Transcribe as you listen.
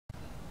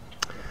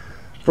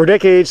For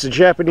decades, the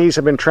Japanese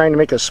have been trying to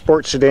make a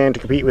sports sedan to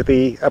compete with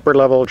the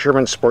upper-level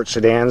German sports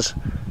sedans.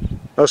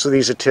 Most of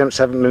these attempts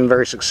haven't been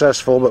very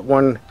successful, but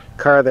one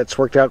car that's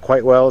worked out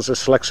quite well is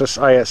this Lexus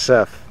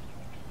ISF.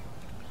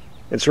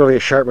 It's really a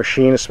sharp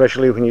machine,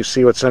 especially when you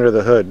see what's under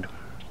the hood.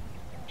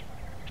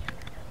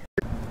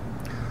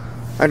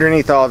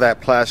 Underneath all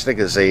that plastic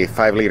is a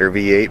 5-liter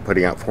V8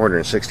 putting out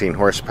 416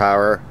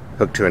 horsepower,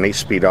 hooked to an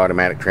 8-speed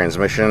automatic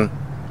transmission,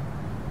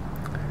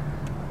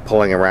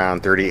 pulling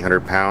around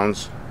 3,800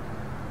 pounds.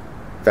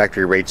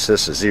 Factory rates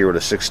this as 0 to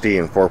 60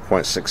 in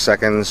 4.6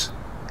 seconds.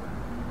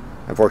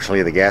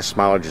 Unfortunately, the gas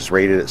mileage is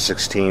rated at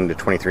 16 to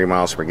 23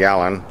 miles per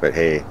gallon, but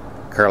hey, a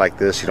car like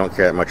this, you don't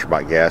care that much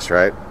about gas,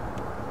 right?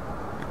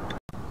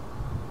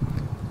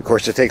 Of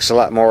course, it takes a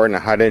lot more than a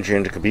hot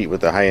engine to compete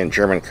with the high-end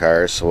German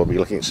cars, so we'll be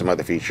looking at some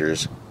other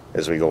features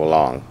as we go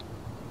along.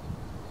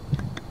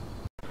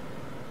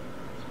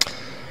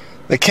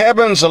 The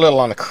cabin's a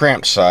little on the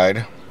cramped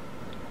side.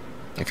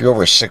 If you're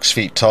over 6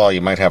 feet tall,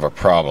 you might have a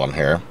problem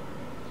here.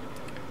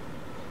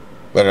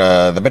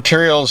 But the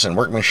materials and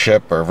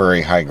workmanship are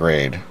very high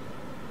grade.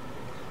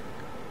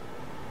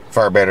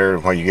 Far better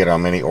than what you get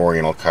on many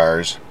Oriental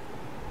cars.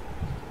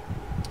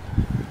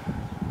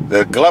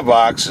 The glove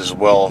box is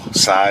well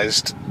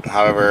sized.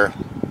 However,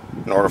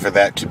 in order for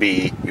that to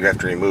be, you'd have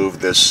to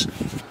remove this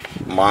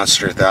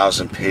monster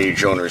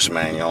 1,000-page owner's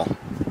manual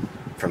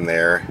from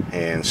there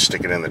and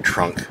stick it in the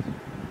trunk.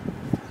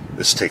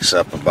 This takes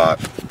up about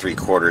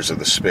 3/4 of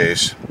the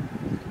space.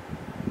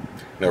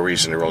 No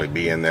reason to really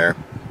be in there.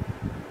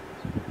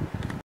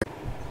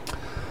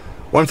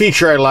 One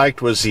feature I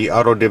liked was the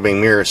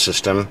auto-dimming mirror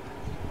system.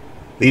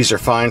 These are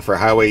fine for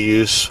highway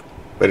use,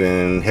 but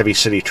in heavy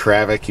city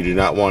traffic you do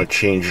not want to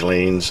change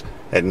lanes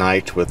at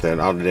night with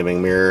an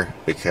auto-dimming mirror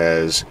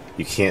because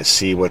you can't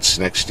see what's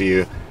next to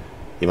you.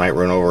 You might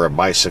run over a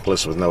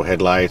bicyclist with no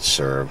headlights,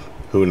 or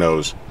who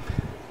knows.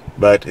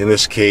 But in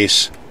this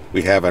case,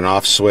 we have an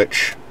off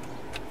switch.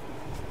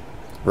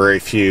 Very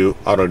few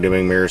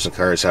auto-dimming mirrors in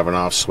cars have an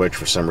off switch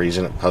for some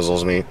reason. It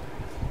puzzles me.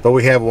 But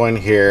we have one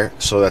here,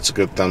 so that's a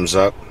good thumbs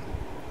up.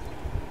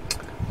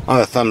 On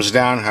the thumbs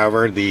down,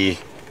 however, the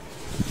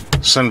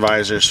sun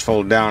visors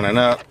fold down and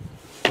up,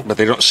 but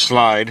they don't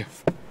slide.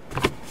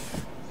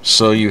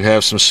 So you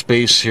have some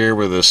space here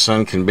where the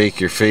sun can bake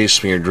your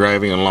face when you're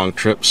driving on long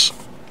trips.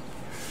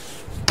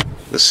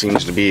 This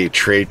seems to be a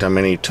trait on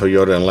many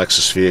Toyota and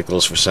Lexus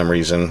vehicles for some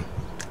reason.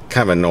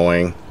 Kind of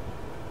annoying.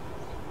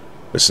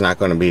 It's not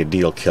going to be a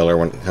deal killer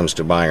when it comes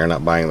to buying or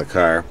not buying the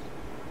car.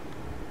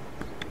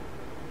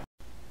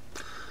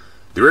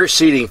 The rear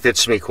seating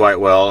fits me quite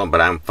well,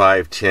 but I'm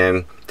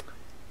 5'10".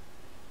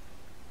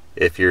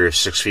 If you're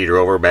 6 feet or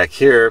over back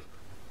here,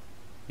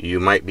 you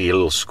might be a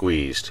little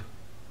squeezed.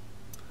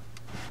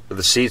 But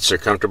the seats are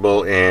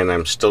comfortable, and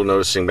I'm still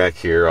noticing back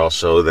here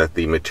also that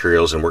the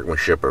materials and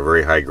workmanship are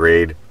very high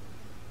grade.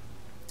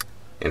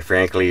 And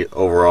frankly,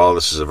 overall,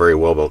 this is a very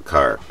well-built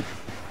car.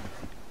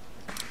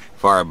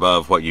 Far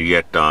above what you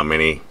get on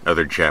many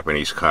other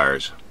Japanese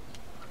cars.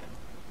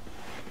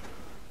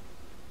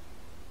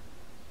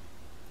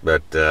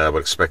 But I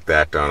would expect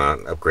that on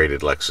an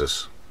upgraded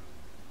Lexus.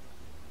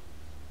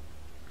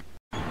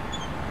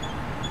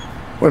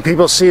 When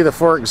people see the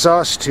 4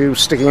 exhaust tubes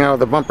sticking out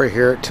of the bumper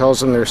here, it tells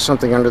them there's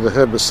something under the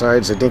hood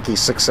besides a dinky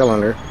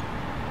 6-cylinder.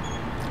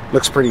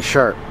 Looks pretty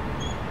sharp.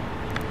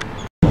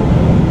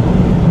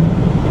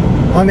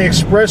 On the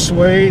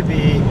expressway,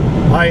 the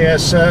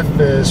ISF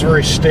is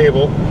very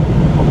stable,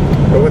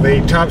 but with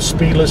a top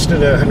speed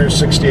listed at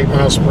 168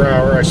 miles per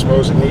hour, I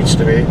suppose it needs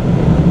to be.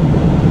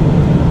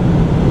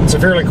 It's a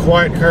fairly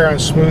quiet car on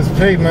smooth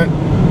pavement.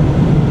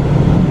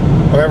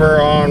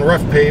 However, on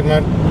rough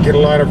pavement, you get a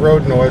lot of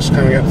road noise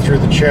coming up through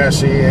the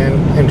chassis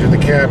and into the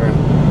cabin.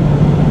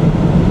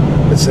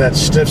 It's that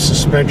stiff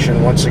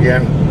suspension once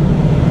again.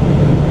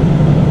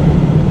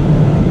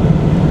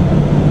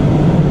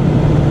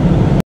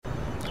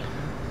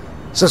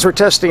 Since we're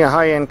testing a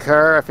high-end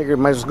car, I figured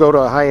we might as well go to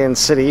a high-end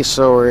city,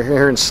 so we're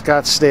here in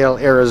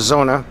Scottsdale,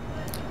 Arizona,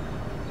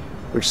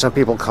 which some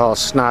people call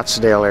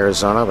Snotsdale,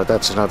 Arizona, but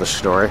that's another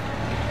story.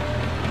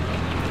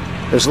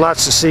 There's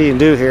lots to see and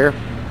do here.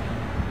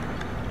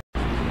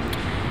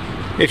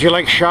 If you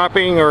like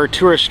shopping or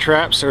tourist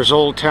traps, there's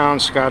Old Town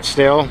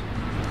Scottsdale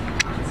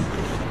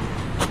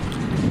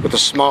with the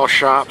small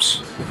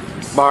shops,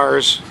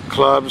 bars,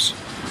 clubs,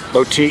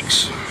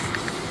 boutiques.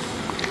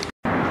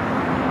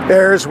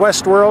 There's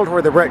Westworld,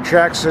 where the Brett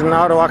Jackson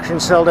auto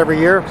auction's held every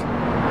year.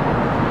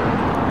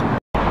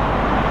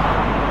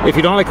 If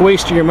you don't like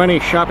wasting your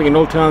money shopping in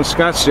Old Town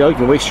Scottsdale, you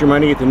can waste your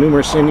money at the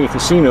numerous Indian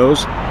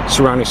casinos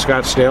surrounding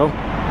Scottsdale.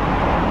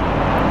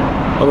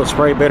 Although it's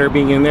probably better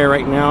being in there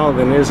right now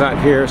than it is out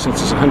here,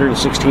 since it's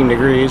 116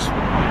 degrees.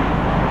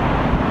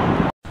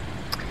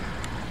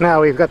 Now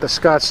we've got the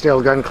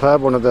Scottsdale Gun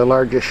Club, one of the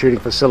largest shooting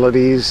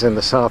facilities in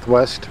the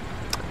Southwest.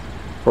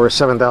 For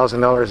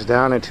 $7,000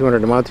 down and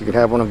 $200 a month, you could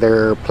have one of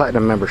their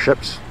platinum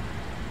memberships.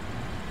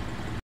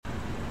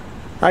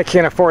 I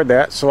can't afford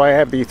that, so I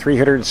have the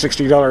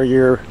 $360 a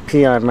year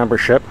Peon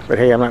membership. But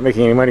hey, I'm not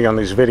making any money on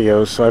these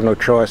videos, so I have no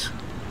choice.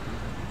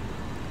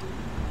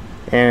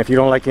 And if you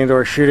don't like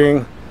indoor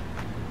shooting,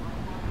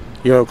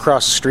 you go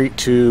across the street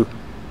to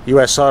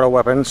US Auto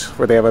Weapons,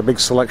 where they have a big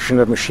selection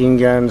of machine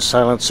guns,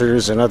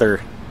 silencers, and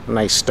other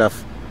nice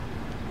stuff.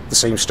 The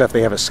same stuff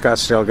they have at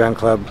Scottsdale Gun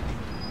Club.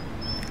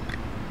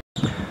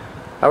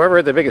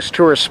 However, the biggest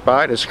tourist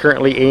spot is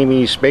currently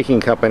Amy's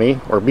Baking Company,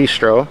 or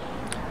Bistro.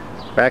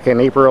 Back in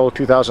April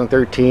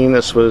 2013,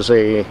 this was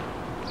a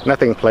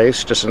nothing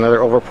place, just another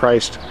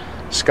overpriced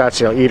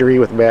Scottsdale eatery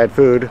with bad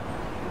food.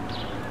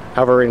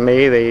 However, in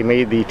May, they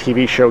made the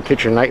TV show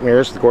Kitchen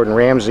Nightmares with Gordon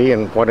Ramsay,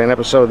 and what an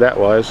episode that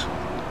was.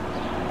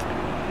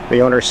 The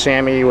owner,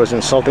 Sammy, was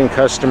insulting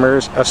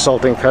customers,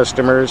 assaulting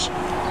customers.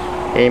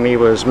 Amy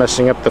was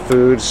messing up the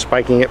food,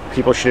 spiking up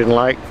people she didn't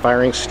like,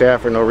 firing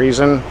staff for no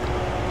reason.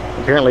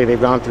 Apparently, they've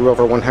gone through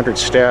over 100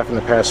 staff in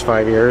the past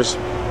 5 years.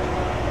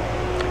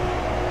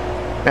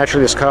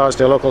 Naturally, this caused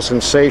a local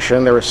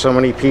sensation. There were so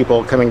many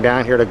people coming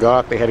down here to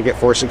gawk, they had to get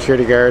 4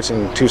 security guards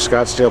and 2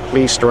 Scottsdale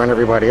police to run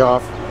everybody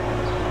off.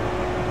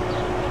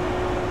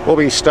 We'll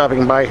be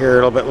stopping by here a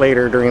little bit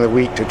later during the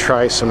week to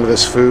try some of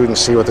this food and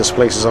see what this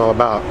place is all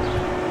about.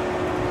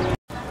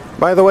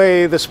 By the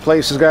way, this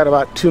place has got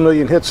about 2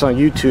 million hits on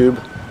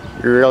YouTube.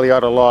 You really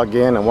ought to log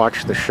in and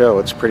watch the show.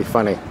 It's pretty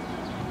funny.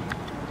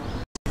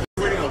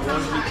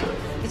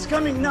 It's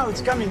coming now,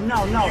 it's coming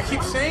now, now. You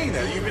keep saying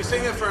that. You've been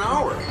saying that for an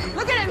hour.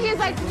 Look at him, he's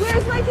like,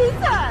 where's my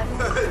pizza?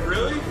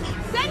 Really?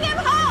 Send him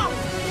home!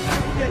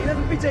 Yeah, you have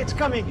a pizza, it's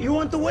coming. You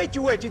want to wait,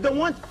 you wait. You don't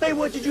want to pay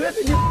what you have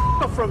and you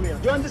off from here.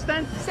 Do you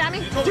understand? Sammy?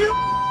 You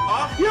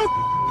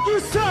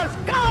yourself,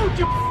 go out,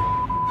 you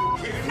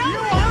No, you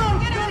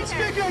out, get out don't of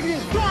here. speak like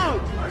this, go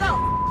out. Go.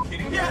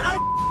 Yeah,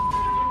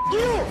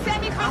 you.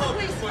 Sammy, call the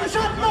police.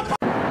 Shut up.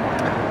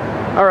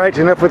 Alright,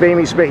 enough with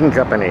Amy's Baking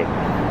Company.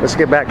 Let's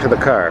get back to the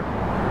car.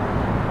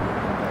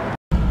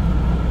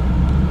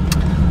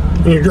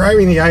 When you're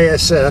driving the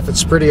ISF,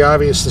 it's pretty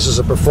obvious this is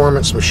a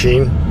performance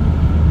machine.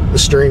 The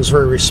steering's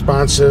very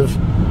responsive.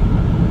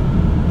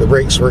 The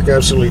brakes work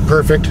absolutely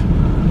perfect.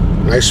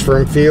 Nice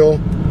firm feel.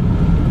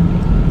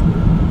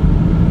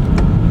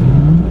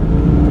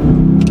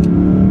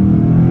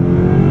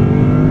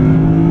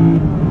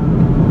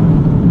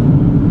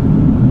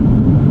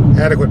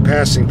 Adequate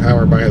passing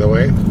power, by the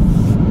way.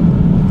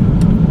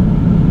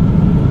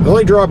 The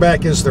only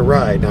drawback is the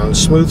ride. Now, on a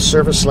smooth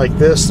surface like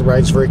this, the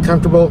ride's very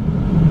comfortable.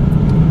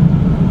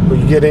 When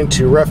you get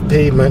into rough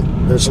pavement,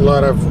 there's a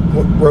lot of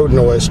road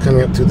noise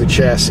coming up through the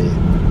chassis.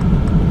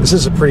 This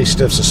is a pretty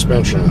stiff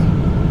suspension,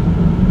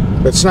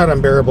 but it's not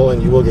unbearable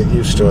and you will get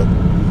used to it.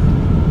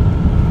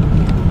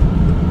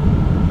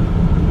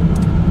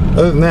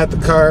 Other than that, the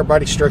car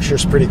body structure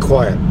is pretty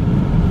quiet.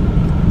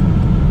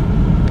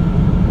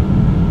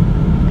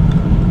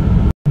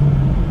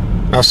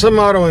 Now, some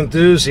auto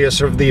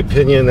enthusiasts are of the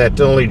opinion that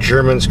only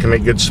Germans can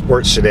make good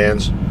sports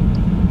sedans.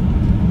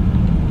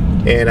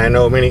 And I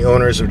know many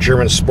owners of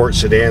German sports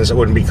sedans that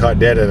wouldn't be caught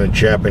dead in a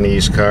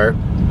Japanese car.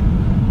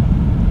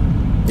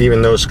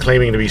 Even those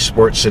claiming to be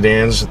sports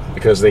sedans,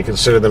 because they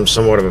consider them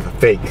somewhat of a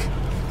fake.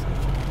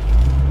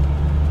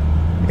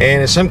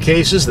 And in some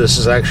cases this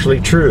is actually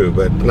true,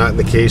 but not in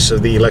the case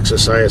of the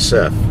Lexus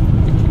ISF.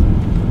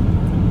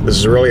 This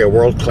is really a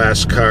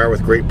world-class car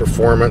with great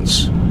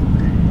performance.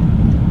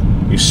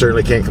 You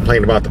certainly can't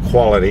complain about the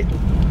quality.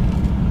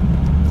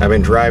 I've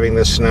been driving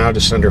this now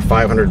just under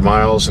 500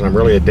 miles and I'm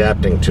really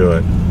adapting to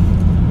it.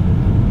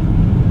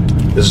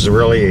 This is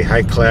really a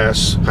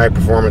high-class,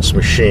 high-performance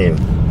machine.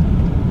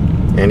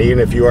 And even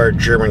if you are a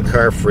German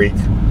car freak,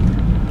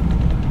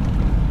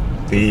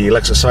 the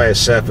Lexus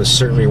ISF is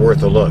certainly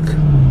worth a look.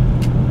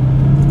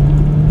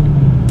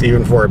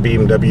 Even for a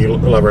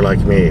BMW lover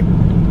like me.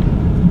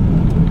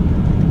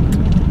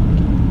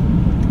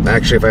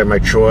 Actually, if I had my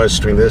choice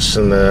between this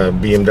and the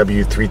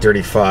BMW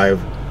 335,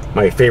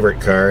 my favorite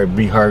car, it'd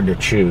be hard to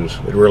choose.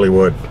 It really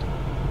would.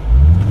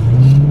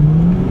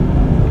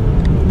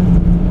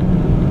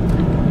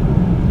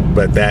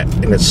 But that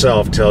in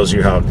itself tells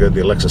you how good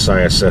the Lexus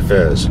ISF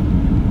is.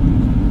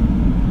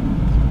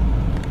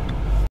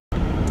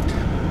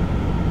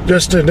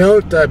 Just a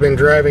note, I've been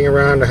driving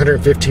around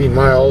 115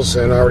 miles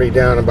and already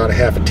down about a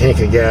half a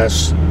tank of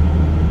gas.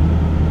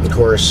 Of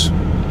course,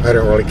 I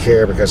don't really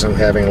care because I'm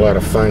having a lot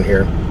of fun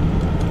here.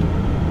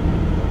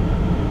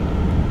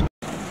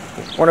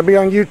 Want to be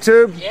on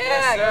YouTube?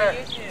 Yeah,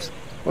 YouTube.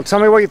 Well, tell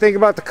me what you think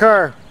about the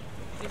car.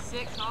 It's a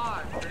sick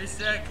car. Pretty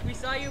sick. We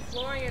saw you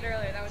flooring it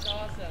earlier. That was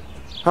awesome.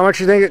 How much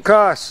do you think it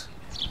costs?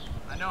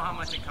 I know how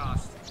much it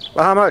costs.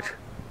 Well, how much?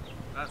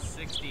 About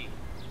 60.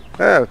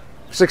 Oh,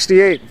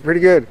 68.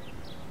 Pretty good.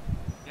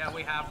 Yeah,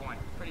 we have one.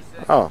 Pretty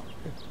sick. Oh.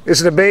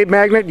 Is it a babe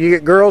magnet? You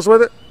get girls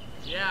with it?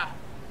 Yeah.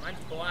 Mine's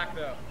black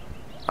though.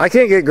 I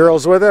can't get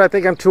girls with it. I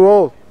think I'm too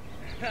old.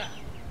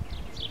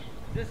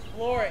 Just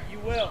floor it. You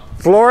will.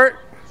 Floor it?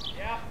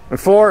 Yeah. And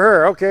floor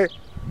her. Okay.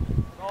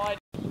 All I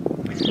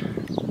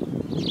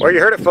Well, you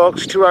heard it,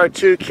 folks. 2 out of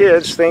 2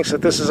 kids thinks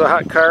that this is a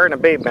hot car and a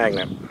babe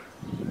magnet.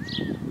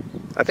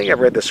 I think I've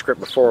read this script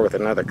before with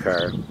another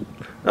car.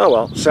 Oh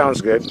well,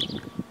 sounds good.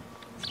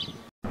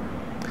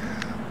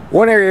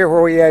 One area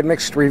where we had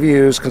mixed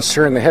reviews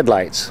concerned the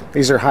headlights.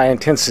 These are high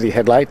intensity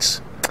headlights.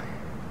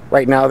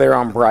 Right now they're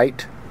on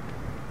bright.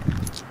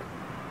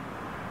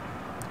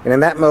 And in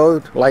that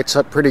mode, lights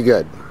up pretty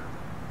good.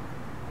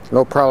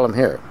 No problem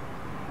here.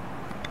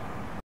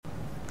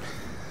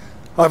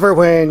 However,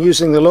 when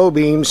using the low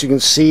beams, you can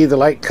see the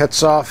light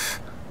cuts off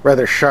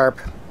rather sharp.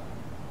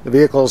 The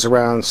vehicle's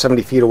around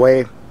 70 feet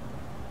away.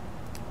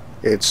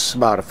 It's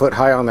about a foot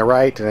high on the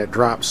right and it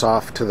drops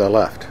off to the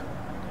left.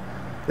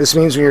 This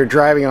means when you're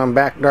driving on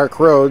back dark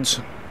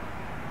roads,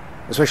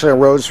 especially on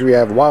roads where you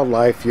have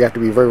wildlife, you have to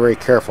be very, very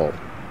careful.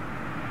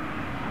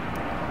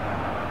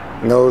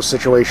 In those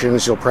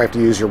situations, you'll probably have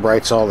to use your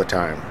brights all the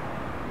time.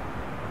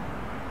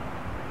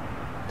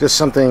 Just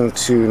something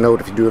to note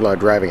if you do a lot of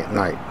driving at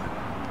night.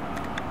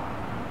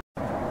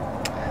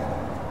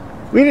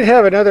 We did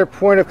have another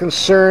point of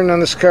concern on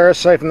this car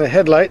aside from the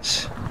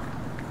headlights.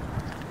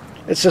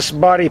 It's this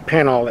body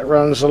panel that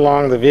runs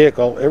along the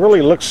vehicle. It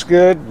really looks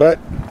good, but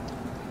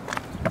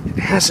it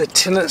has a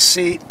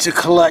tendency to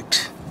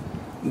collect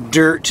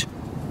dirt,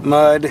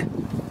 mud,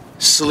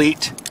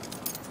 sleet,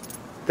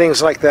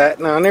 things like that.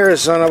 Now in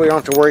Arizona we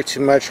don't have to worry too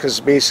much because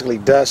it's basically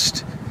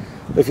dust.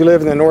 But if you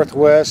live in the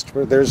Northwest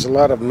where there's a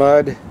lot of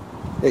mud,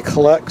 it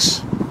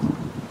collects.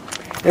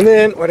 And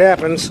then what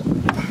happens,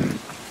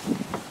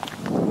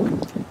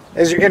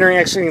 as you're entering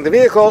and exiting the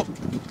vehicle,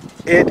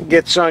 it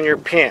gets on your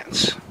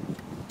pants.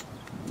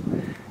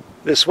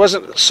 This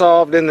wasn't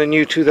solved in the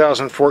new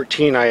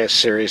 2014 IS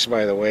series,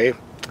 by the way.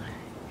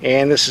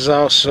 And this is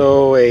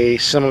also a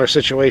similar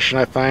situation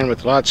I find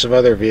with lots of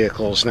other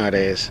vehicles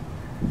nowadays.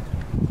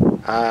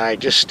 I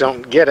just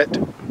don't get it.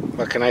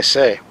 What can I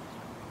say?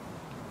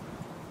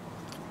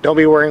 Don't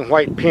be wearing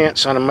white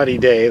pants on a muddy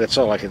day, that's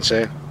all I can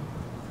say.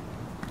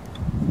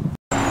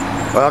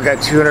 Well, I've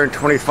got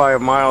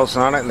 225 miles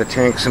on it and the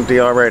tank's empty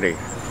already.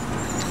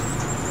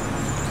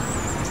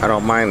 I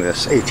don't mind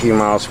this, 18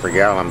 miles per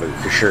gallon, but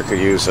you sure could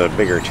use a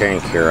bigger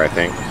tank here, I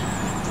think.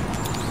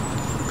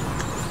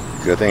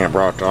 Good thing I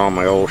brought all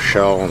my old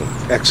Shell and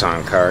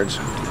Exxon cards.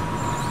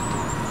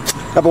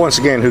 But once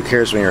again, who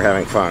cares when you're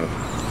having fun?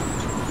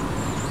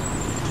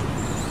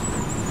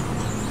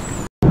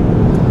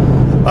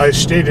 I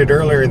stated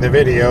earlier in the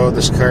video,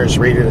 this car is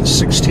rated at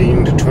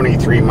 16 to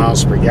 23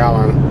 miles per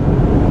gallon.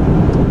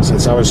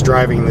 Since I was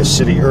driving this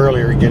city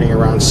earlier, getting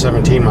around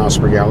 17 miles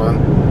per gallon,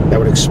 that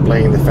would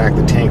explain the fact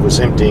the tank was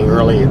emptying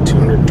early at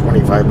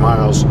 225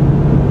 miles.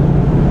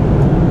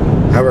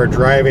 However,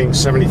 driving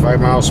 75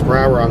 miles per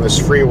hour on this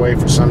freeway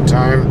for some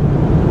time,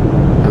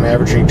 I'm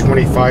averaging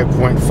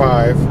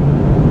 25.5,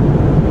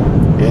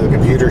 and the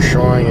computer's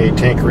showing a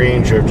tank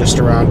range of just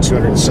around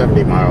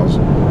 270 miles.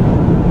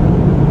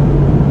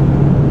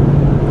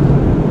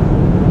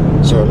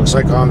 So it looks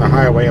like on the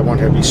highway I won't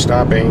have to be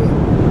stopping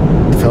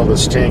to fill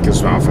this tank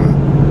as often.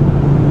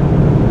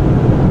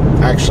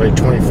 Actually,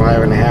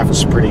 25.5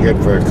 is pretty good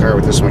for a car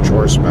with this much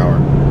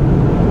horsepower.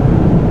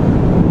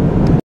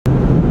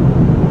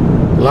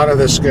 A lot of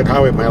this good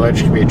highway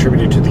mileage can be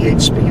attributed to the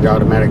 8-speed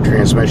automatic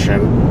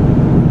transmission.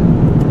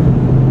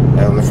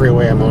 On the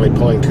freeway I'm only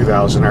pulling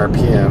 2,000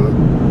 RPM,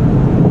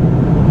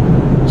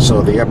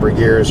 so the upper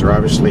gears are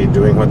obviously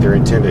doing what they're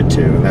intended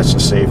to, and that's to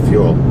save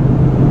fuel.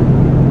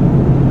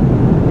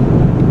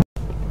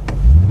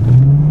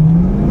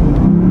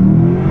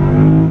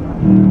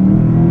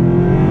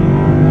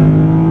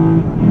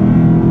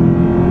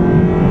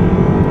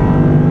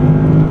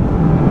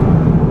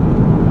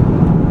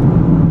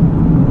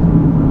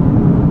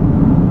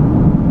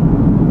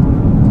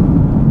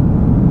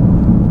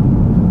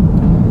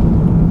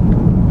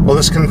 Well,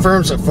 this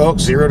confirms it,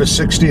 folks. 0 to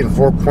 60 in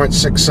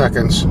 4.6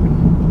 seconds.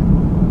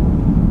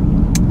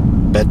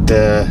 But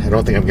I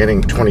don't think I'm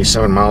getting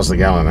 27 miles a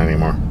gallon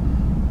anymore.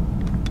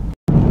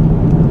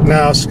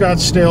 Now,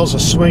 Scottsdale's a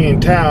swinging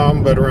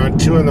town, but around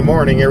 2 in the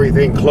morning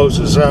everything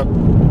closes up.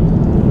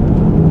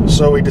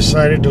 So we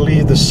decided to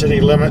leave the city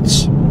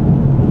limits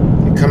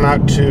and come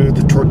out to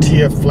the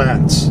Tortilla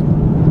Flats.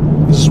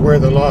 This is where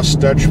the Lost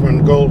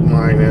Dutchman gold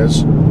mine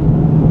is.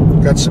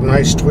 Got some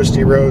nice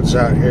twisty roads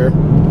out here.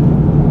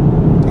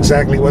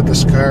 Exactly what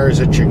this car is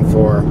itching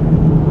for.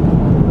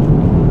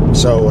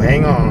 So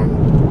hang on.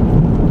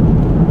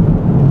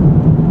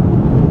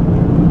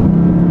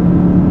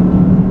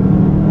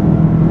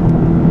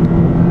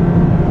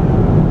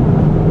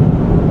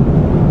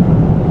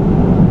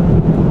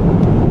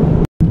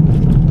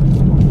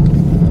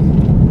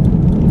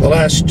 The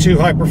last 2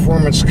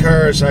 high-performance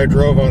cars I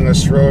drove on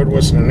this road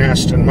was an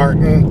Aston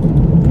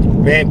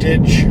Martin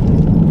Vantage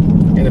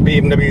and a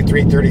BMW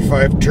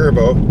 335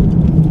 Turbo.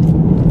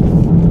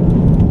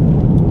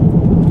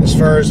 As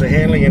far as the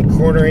handling and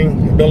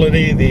cornering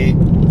ability, the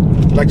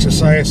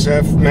Lexus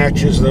ISF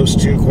matches those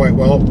two quite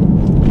well.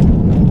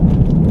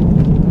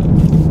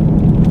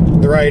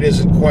 The ride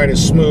isn't quite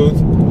as smooth,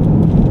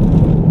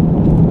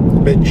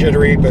 a bit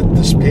jittery, but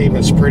this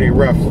pavement's pretty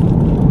rough.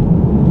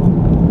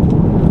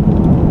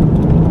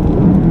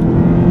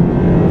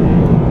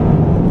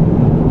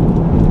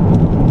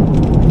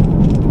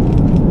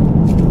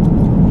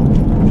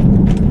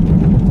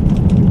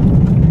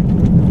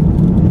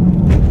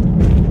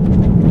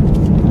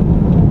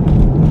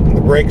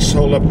 brakes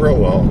hold up real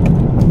well.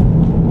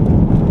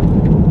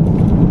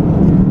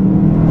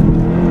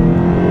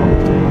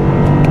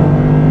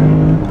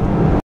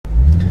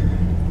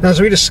 As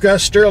we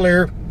discussed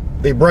earlier,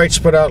 the brights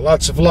put out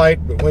lots of light,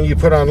 but when you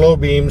put on low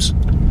beams,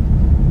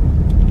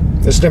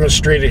 as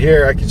demonstrated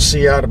here, I can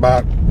see out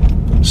about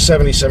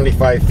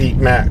 70-75 feet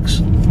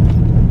max.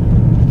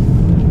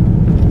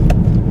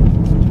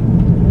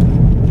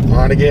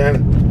 On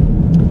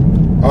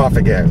again, off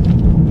again.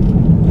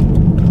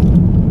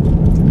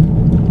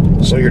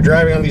 So you're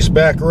driving on these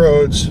back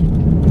roads,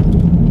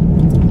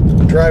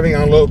 driving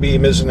on low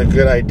beam isn't a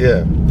good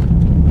idea.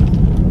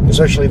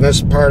 Especially in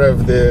this part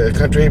of the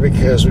country,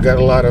 because we've got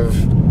a lot of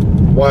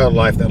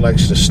wildlife that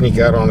likes to sneak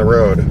out on the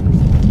road.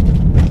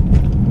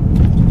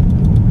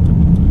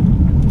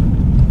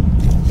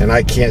 And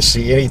I can't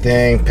see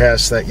anything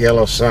past that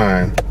yellow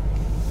sign.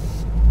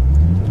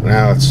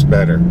 Now it's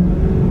better.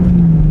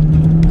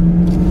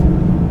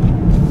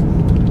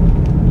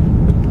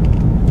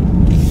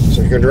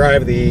 So you can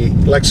drive the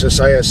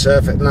Lexus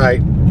ISF at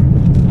night.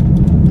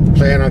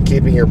 Plan on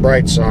keeping your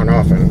brights on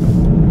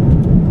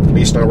often, at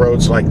least on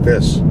roads like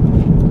this.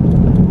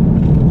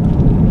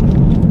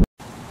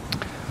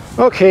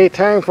 Okay,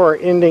 time for our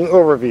ending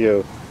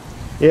overview.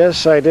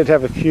 Yes, I did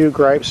have a few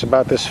gripes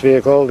about this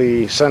vehicle.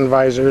 The sun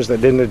visors that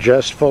didn't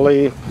adjust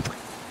fully,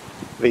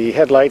 the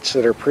headlights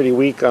that are pretty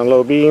weak on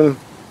low beam,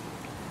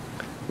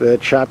 the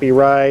choppy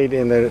ride,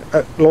 and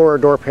the lower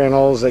door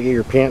panels that get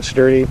your pants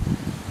dirty.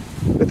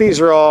 But these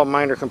are all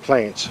minor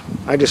complaints.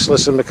 I just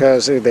listen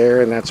because they're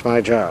there and that's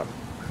my job.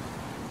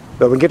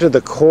 But when we get to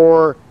the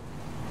core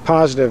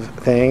positive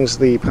things,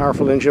 the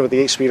powerful engine with the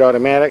 8-speed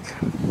automatic,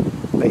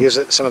 that gives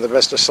it some of the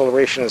best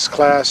acceleration in its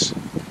class,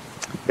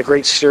 the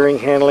great steering,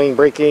 handling,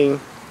 braking,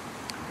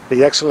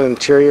 the excellent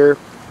interior.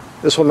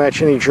 This will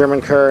match any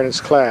German car in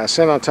its class.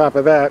 And on top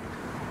of that,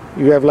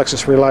 you have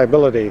Lexus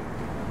reliability.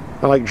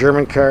 Unlike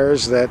German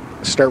cars that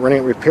start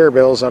running repair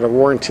bills out of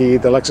warranty,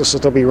 the Lexus will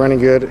still be running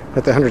good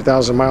at the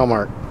 100,000 mile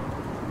mark.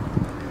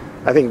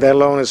 I think that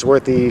alone is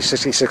worth the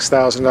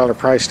 $66,000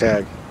 price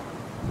tag.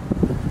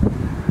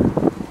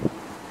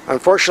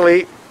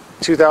 Unfortunately,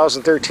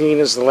 2013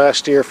 is the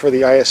last year for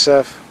the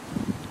ISF.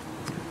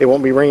 They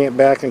won't be bringing it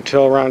back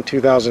until around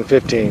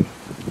 2015.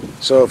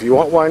 So if you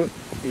want one,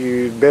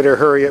 you better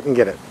hurry up and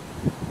get it,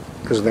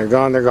 because when they're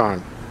gone, they're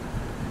gone.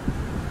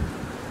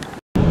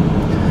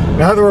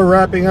 Now that we're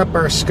wrapping up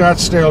our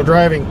Scottsdale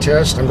driving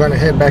test, I'm going to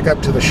head back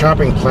up to the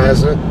shopping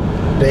plaza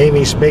to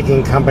Amy's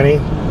Baking Company.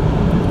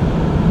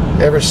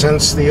 Ever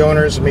since the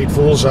owners made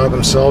fools out of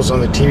themselves on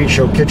the TV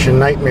show Kitchen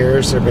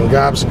Nightmares, there have been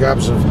gobs and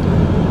gobs of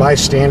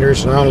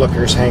bystanders and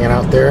onlookers hanging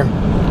out there.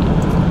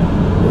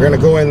 We're going to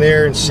go in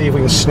there and see if we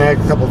can snag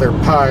a couple of their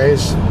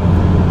pies,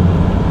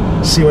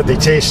 see what they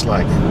taste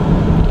like.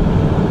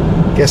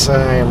 Guess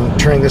I am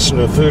turning this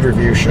into a food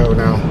review show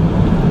now.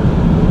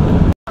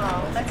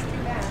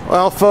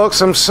 Well,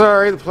 folks, I'm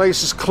sorry, the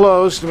place is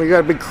closed and we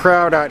got a big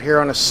crowd out here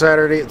on a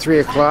Saturday at 3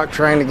 o'clock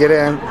trying to get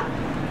in.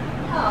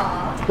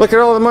 Look at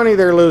all the money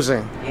they're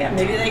losing. Yeah,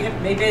 maybe they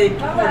put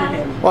it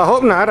in. Well, I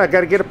hope not. I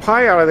got to get a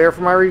pie out of there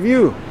for my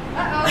review.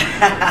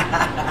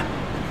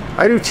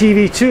 I do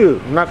TV too.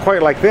 I'm not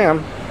quite like them.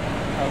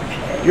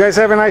 Okay. You guys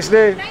have a nice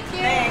day. Thank you.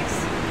 Thanks.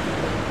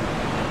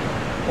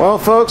 Well,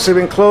 folks, they've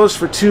been closed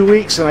for 2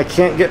 weeks and I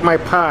can't get my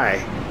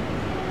pie.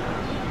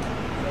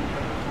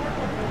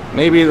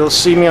 Maybe they'll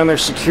see me on their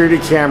security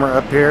camera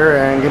up here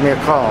and give me a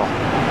call.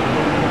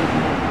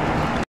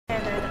 I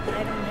don't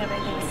have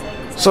anything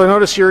to say. So I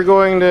noticed you're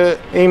going to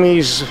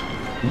Amy's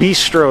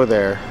Bistro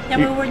there. Yeah,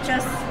 we were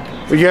just...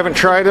 You haven't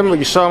tried them?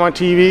 You saw them on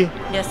TV?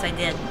 Yes, I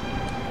did.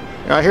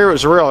 I hear it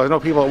was real. I know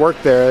people that work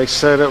there. They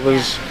said it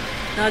was...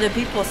 No, the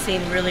people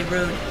seemed really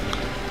rude.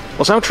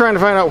 Well, so I'm trying to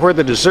find out where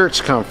the desserts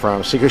come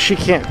from. See, because she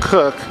can't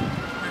cook,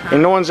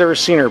 and no one's ever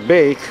seen her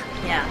bake.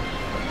 Yeah.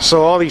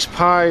 So all these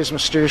pies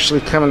mysteriously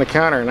come in the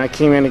counter, and I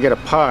came in to get a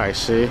pie,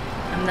 see?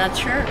 I'm not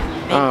sure.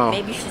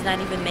 Maybe she's not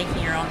even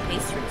making her own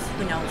pastries.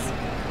 Who knows?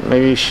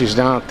 Maybe she's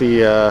down at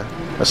the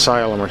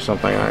asylum or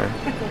something.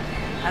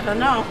 I don't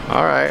know.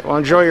 All right, well,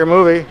 enjoy your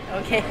movie.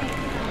 Okay.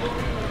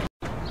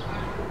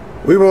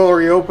 We will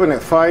reopen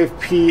at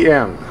 5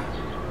 p.m.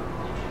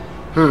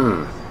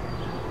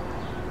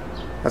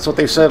 That's what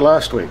they said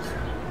last week.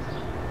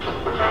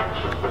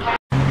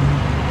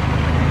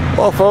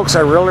 Well, folks,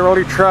 I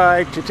really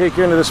tried to take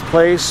you into this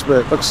place,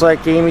 but it looks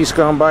like Amy's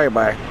gone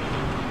bye-bye.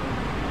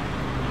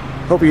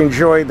 Hope you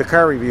enjoyed the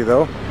car review,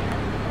 though.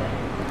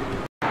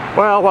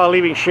 Well, while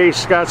leaving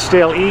Chase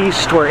Scottsdale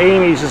East, where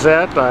Amy's is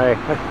at, I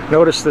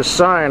noticed this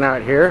sign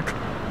out here.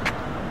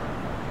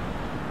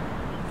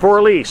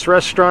 For lease,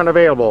 restaurant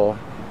available.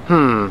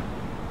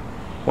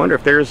 Wonder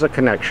if there's a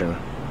connection.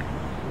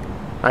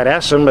 I'd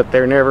ask them, but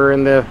they're never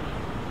in the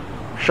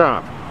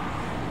shop.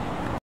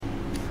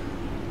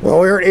 Well,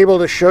 we weren't able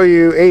to show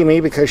you Amy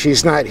because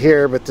she's not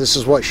here, but this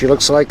is what she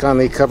looks like on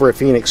the cover of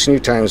Phoenix New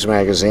Times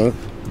magazine.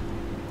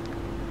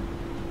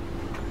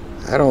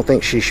 I don't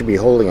think she should be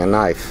holding a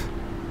knife.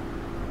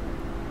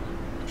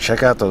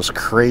 Check out those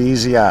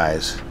crazy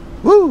eyes.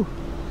 Woo!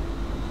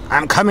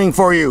 I'm coming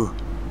for you!